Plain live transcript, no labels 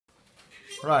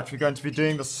Right, we're going to be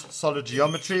doing this solid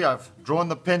geometry. I've drawn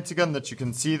the pentagon that you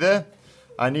can see there.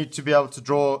 I need to be able to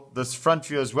draw this front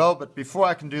view as well, but before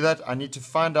I can do that, I need to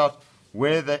find out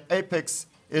where the apex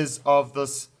is of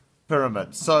this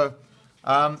pyramid. So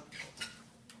I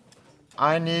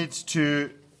need to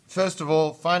first of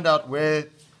all find out where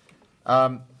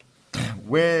that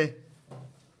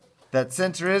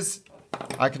center is.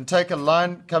 I can take a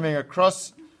line coming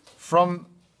across from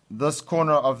this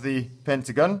corner of the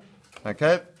pentagon.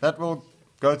 Okay, that will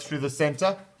go through the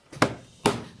center.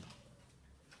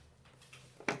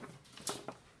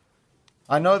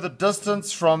 I know the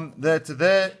distance from there to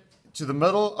the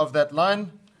middle of that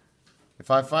line.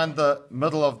 If I find the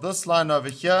middle of this line over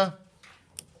here,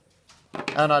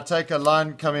 and I take a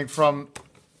line coming from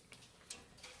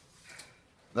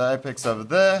the apex over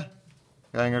there,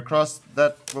 going across,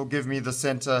 that will give me the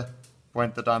center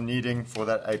point that I'm needing for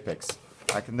that apex.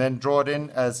 I can then draw it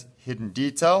in as hidden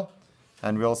detail,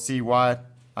 and we'll see why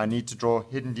I need to draw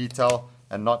hidden detail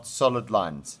and not solid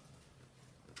lines.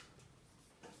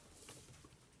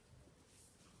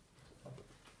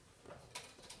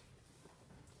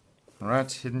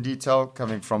 Alright, hidden detail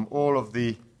coming from all of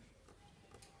the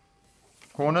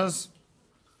corners.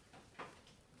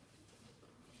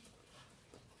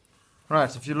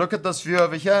 Right, if you look at this view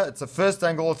over here, it's a first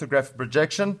angle orthographic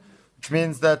projection, which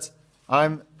means that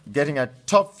I'm getting a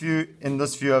top view in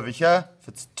this view over here. If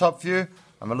it's top view,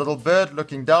 I'm a little bird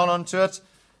looking down onto it,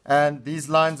 and these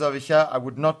lines over here I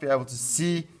would not be able to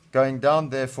see going down,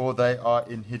 therefore they are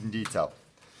in hidden detail.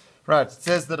 Right, it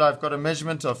says that I've got a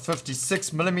measurement of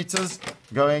 56 millimeters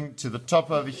going to the top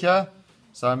over here,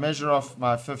 so I measure off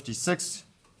my 56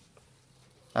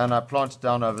 and I plant it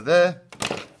down over there,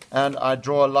 and I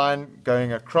draw a line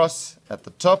going across at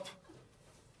the top.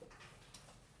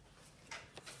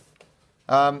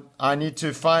 I need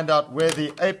to find out where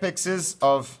the apex is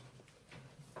of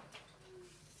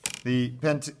the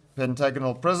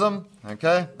pentagonal prism,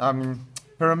 okay,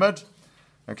 pyramid.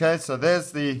 Okay, so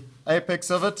there's the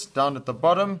apex of it down at the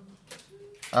bottom.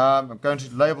 I'm going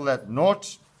to label that 0.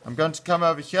 I'm going to come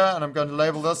over here and I'm going to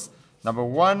label this number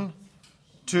 1,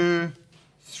 2,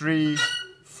 3,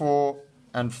 4,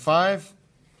 and 5.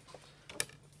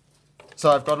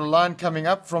 So I've got a line coming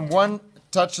up from 1,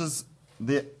 touches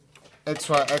the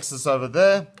XY axis over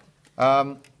there,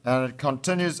 and it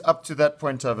continues up to that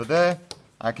point over there.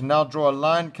 I can now draw a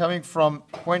line coming from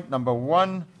point number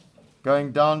 1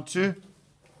 going down to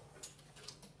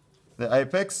the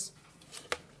apex.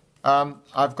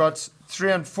 I've got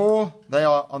 3 and 4, they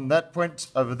are on that point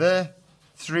over there,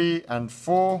 3 and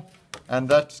 4, and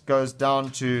that goes down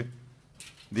to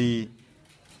the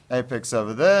apex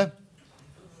over there.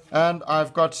 And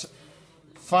I've got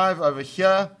 5 over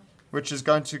here, which is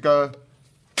going to go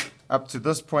up to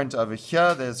this point over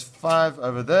here. There's 5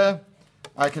 over there.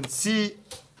 I can see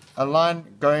a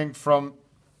line going from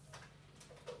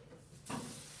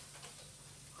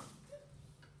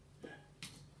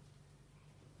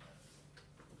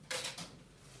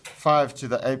five to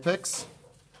the apex.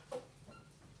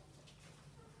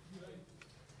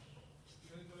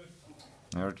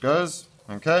 There it goes.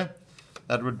 Okay,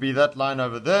 that would be that line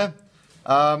over there.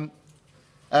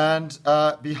 And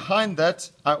behind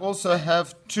that, I also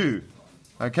have 2.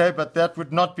 Okay, but that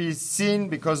would not be seen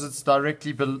because it's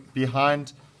directly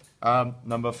behind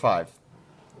number 5.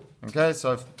 Okay,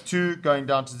 so if 2 going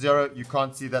down to 0, you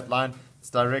can't see that line.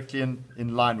 It's directly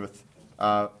in line with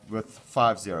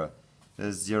 5, 0.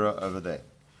 There's 0 over there.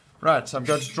 Right, so I'm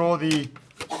going to draw the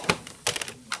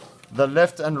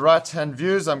left and right hand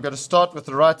views. I'm going to start with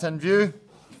the right hand view.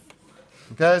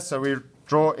 Okay, so we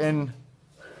draw in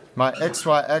my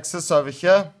XY axis over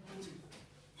here.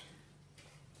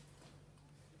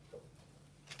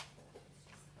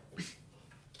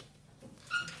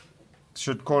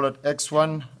 Should call it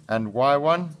X1 and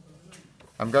Y1.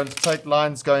 I'm going to take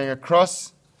lines going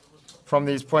across from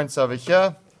these points over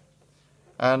here,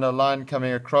 and a line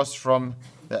coming across from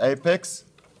the apex.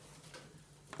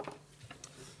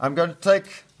 I'm going to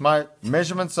take my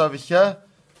measurements over here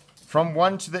from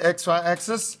 1 to the XY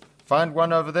axis, find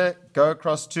 1 over there, go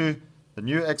across to the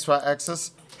new XY axis,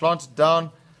 plant it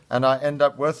down, and I end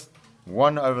up with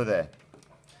 1 over there.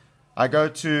 I go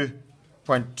to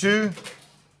point 2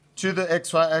 to the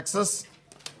XY axis,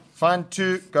 find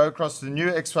 2, go across to the new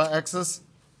XY axis,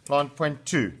 plant point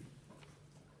 2.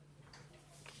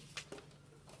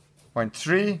 Point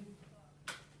 3,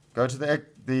 go to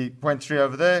the point 3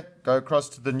 over there, go across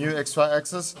to the new XY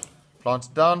axis, plant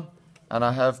it down, and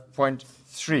I have point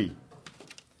 3.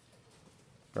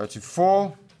 Go to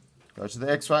 4, go to the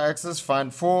XY axis,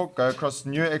 find 4, go across to the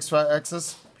new XY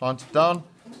axis, plant it down,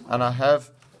 and I have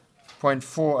point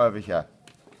 4 over here.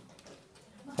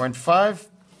 0.5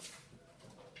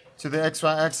 to the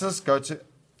XY axis, go to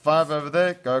 5 over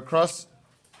there, go across,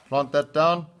 plant that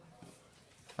down,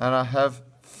 and I have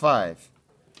 5.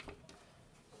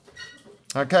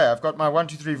 Okay, I've got my 1,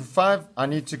 2, 3, 4, 5. I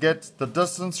need to get the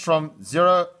distance from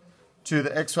 0 to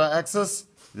the XY axis.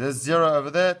 There's 0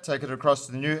 over there. Take it across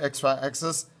to the new XY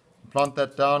axis, plant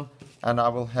that down, and I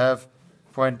will have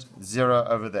 0.0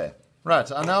 over there.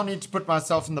 Right, I now need to put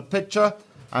myself in the picture.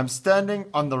 I'm standing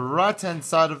on the right-hand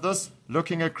side of this,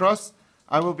 looking across.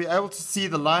 I will be able to see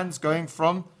the lines going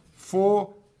from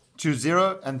 4 to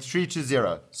 0 and 3 to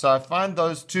 0. So I find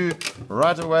those two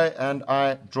right away and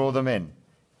I draw them in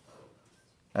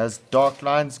as dark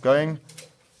lines going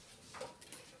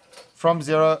from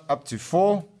 0 up to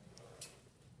 4.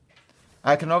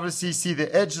 I can obviously see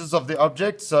the edges of the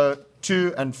object, so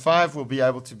 2 and 5 will be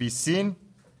able to be seen.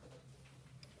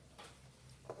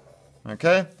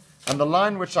 Okay, and the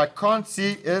line which I can't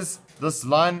see is this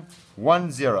line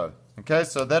 1, 0. Okay,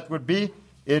 so that would be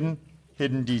in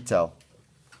hidden detail.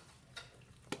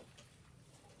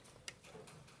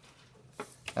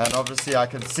 And obviously I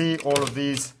can see all of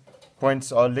these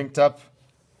points are linked up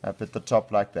at the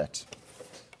top like that.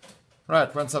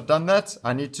 Right, once I've done that,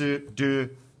 I need to do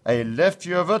a left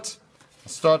view of it. I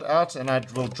start out and I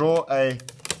will draw a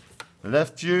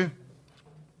left view,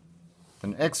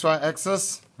 an XY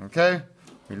axis. Okay,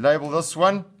 we label this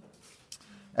one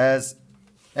as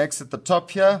X at the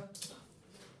top here,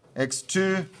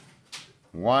 X2,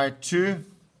 Y2.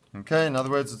 Okay, in other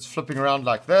words, it's flipping around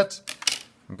like that.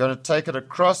 I'm going to take it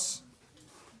across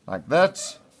like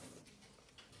that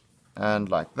and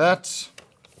like that.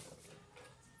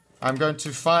 I'm going to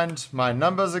find my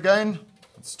numbers again.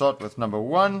 Let's start with number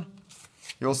 1.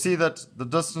 You'll see that the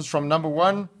distance from number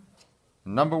 1,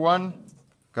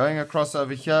 going across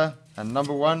over here, and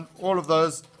number 1, all of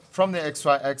those from the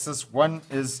XY axis, 1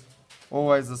 is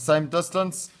always the same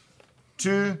distance.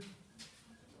 2,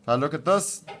 if I look at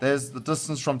this, there's the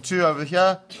distance from 2 over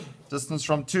here. Distance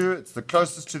from 2, it's the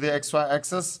closest to the XY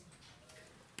axis.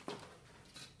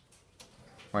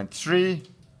 0.3,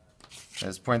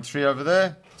 there's 0.3 over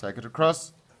there, take it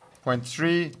across.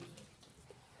 0.3,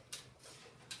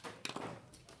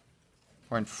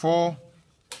 0.4,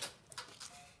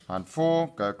 and 4,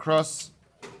 go across,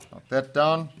 knock that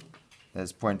down.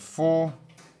 There's 0.4,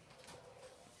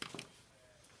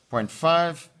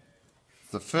 0.5,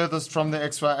 the furthest from the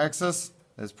XY axis.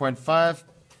 There's 0.5.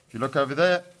 If you look over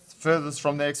there, it's furthest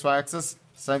from the XY axis.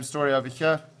 Same story over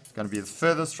here. It's going to be the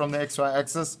furthest from the XY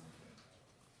axis.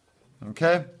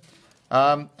 Okay.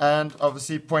 And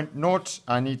obviously 0.0,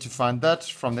 I need to find that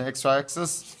from the XY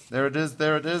axis. There it is,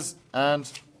 there it is.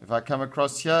 And if I come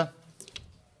across here,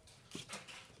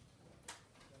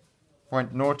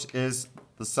 0.0 is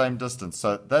the same distance.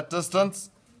 So that distance,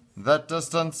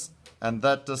 and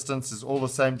that distance is all the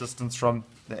same distance from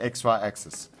the XY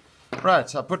axis.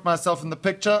 Right, I put myself in the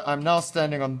picture. I'm now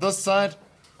standing on this side.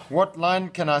 What line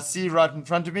can I see right in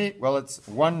front of me? Well, it's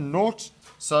 1, 0.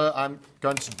 So I'm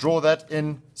going to draw that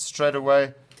in straight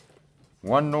away.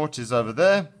 1, 0 is over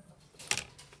there.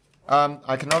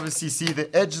 I can obviously see the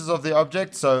edges of the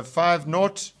object. So 5,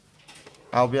 0,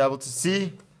 I'll be able to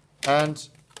see. And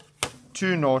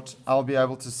 2, 0, I'll be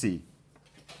able to see.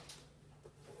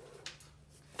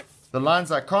 The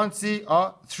lines I can't see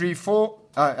are 3, 0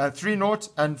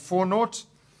 and 4, 0.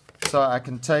 So I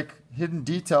can take hidden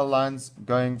detail lines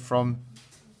going from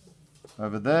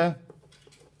over there,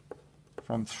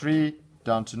 from 3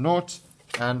 down to 0,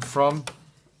 and from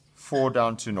 4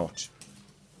 down to 0.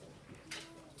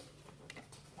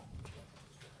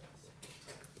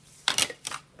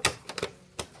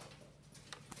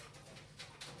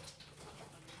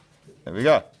 There we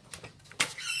go.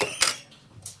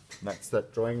 That's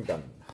that drawing done.